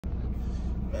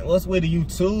Man, what's with you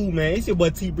too, man? It's your boy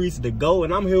T Breeze the Go,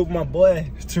 and I'm here with my boy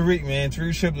Tariq, man.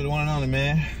 Tariq Shipley, the one and only,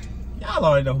 man. Y'all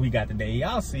already know who we got today.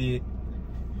 Y'all see it.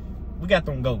 We got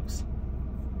them goats.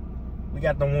 We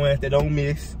got them ones that don't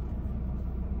miss.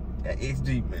 That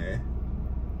XG, man.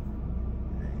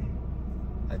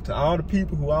 Like to all the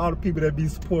people that be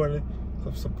supporting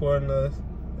us,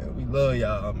 man, we love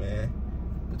y'all, man.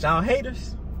 But y'all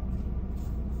haters.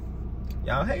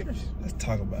 Let's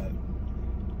talk about it.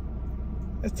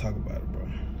 Let's talk about it, bro.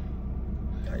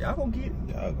 Y'all gonna get it.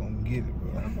 Y'all gonna get it,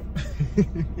 bro.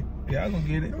 Y'all gonna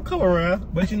get it. Don't come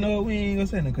around. But you know what? We ain't gonna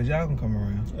say nothing because y'all gonna come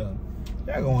around.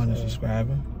 Yeah. Y'all gonna want to subscribe.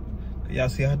 Cause y'all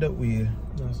see how dope we is. You know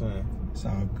what I'm saying? It's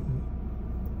all good.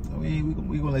 So we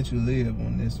gonna let you live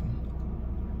on this one.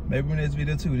 Maybe in this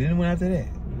video too. Then one after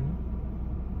that.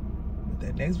 But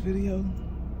that next video,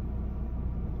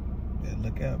 yeah,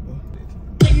 look out, bro.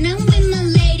 When I'm with my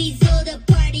ladies, all the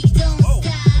party don't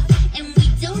stop, and we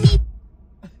don't need.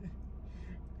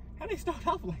 How they start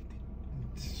off like that?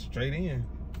 Straight in.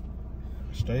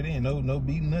 No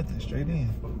beating, nothing. Straight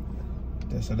in.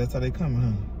 That's how they coming,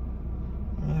 huh?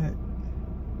 All right.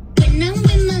 When I'm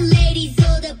with my ladies,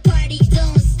 all the party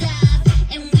don't stop,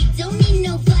 and we don't need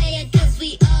no fire, cause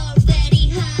we already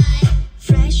hot.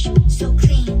 Fresh, so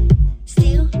clean,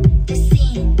 still the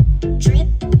scene. Drip,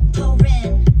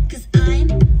 pouring, cause I'm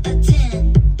a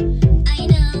 10. I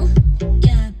know,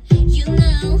 yeah, you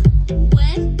know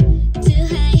what to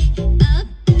high up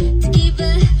to give a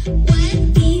what.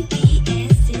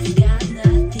 BBS has got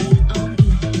nothing on me.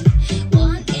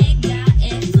 Want it, got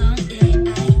it, flaunt it,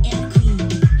 I am queen.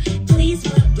 Please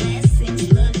look blessings,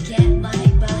 look at my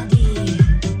body.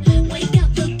 Wake up,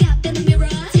 look up in the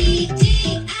mirror. TGIF.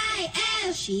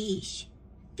 Sheesh,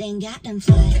 thank God I'm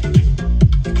fly.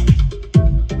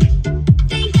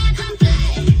 Thank God I'm fly.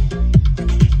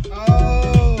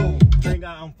 Oh. Thank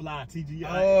God I'm fly, TGI.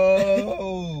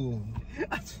 Oh.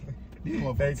 These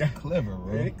motherfuckers are clever,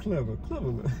 bro. Very clever.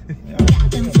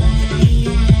 Got them fly.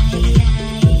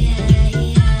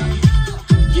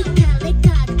 You call it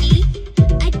cocky,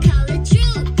 I call it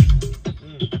true.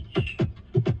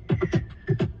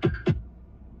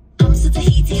 I'm so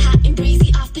Tahiti, hot and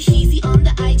breezy, off the heezy on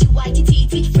the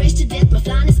IGYTTT. Fresh to death, my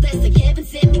flying is best. Like heaven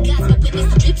sent me, God's my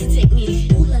witness, the trips to take me.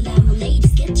 Ooh la la, my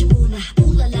ladies, get your moolah.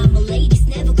 Ooh la la, my ladies,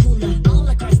 never cooler. All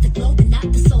across the globe and not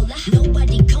the solar.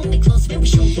 Nobody come me close when we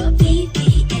show up.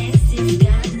 BBS has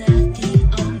got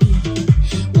nothing on me.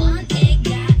 Want it,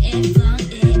 got it, flaunt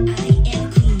it, I am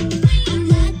queen. I'm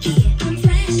lucky, I'm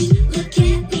fresh, look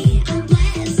at me, I'm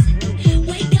blessed.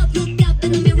 Wake up, look up in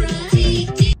the mirror.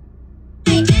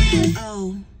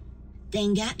 Oh,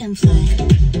 thank God I'm fly.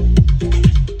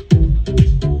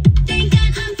 Thank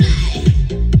God I'm fly.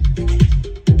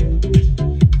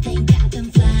 Thank God I'm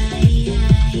fly.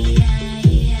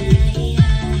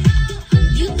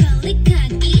 You call it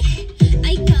cocky,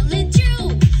 I call it true.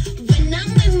 When I'm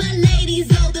with my ladies,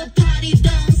 all the party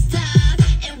don't stop,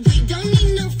 and we don't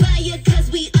need no fire, cause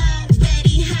we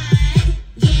already hot.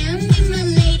 Yeah, I'm with my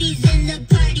ladies and the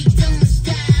party don't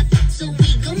stop, so we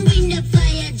gon' bring the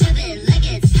fire, drop it like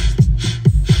it's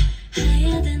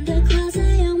higher than the clouds. I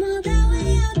am all the way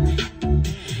up.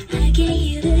 I can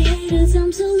hear the haters,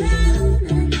 I'm so loud.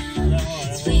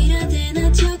 Sweeter than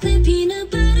a chocolate peanut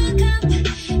butter cup.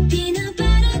 Peanut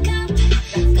butter cup.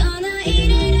 Gonna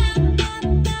eat it up.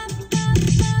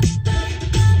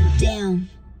 Damn,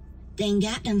 thank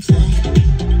God I'm fly.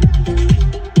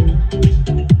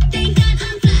 Thank God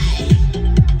I'm fly.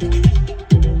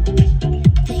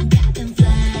 Thank God I'm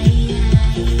fly.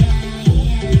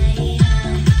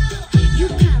 You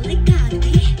call it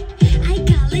cocky, I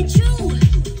call it true.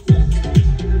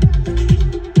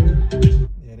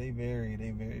 Yeah, they very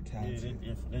talented.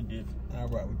 They different. I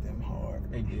rock with them hard.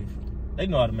 They different. They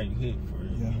know how to make a hit for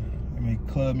real. Yeah, they make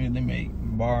club music, they make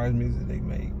bars music, they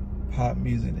make pop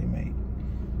music, they make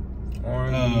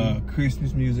R&B.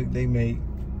 Christmas music, they make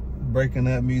breaking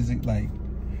up music, like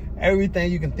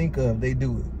everything you can think of, they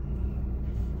do it.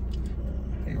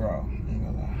 They raw, ain't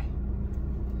gonna lie.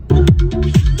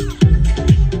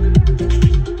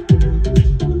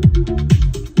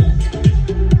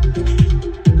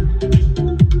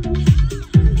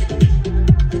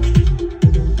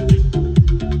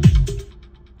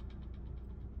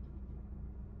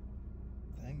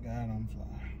 Thank God I'm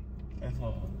fly. That's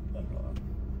all.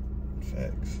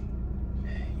 Facts.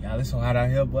 Y'all, it's so hot out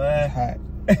here, boy. It's hot.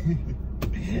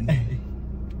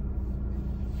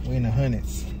 We in the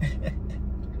hundreds.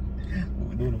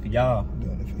 We're doing it for y'all.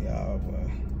 Doing it for y'all,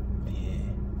 boy. Yeah.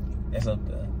 That's up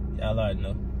there. Y'all already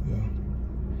know. Yeah.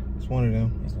 It's one of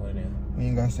them. It's one of them. We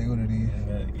ain't gotta say what it is.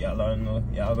 Y'all already know.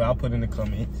 Y'all put in the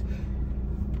comments.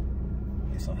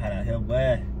 so hot out here,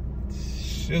 boy.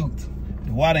 Shoot.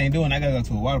 The water ain't doing. I gotta go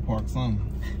to a water park or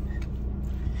something.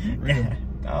 Real.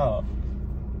 Dog.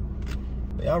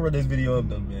 But y'all run this video up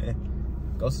though,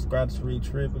 man. Go subscribe to Reed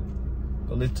Trippin'.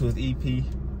 Go listen to his EP.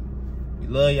 We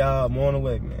love y'all. I'm on the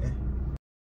way, man.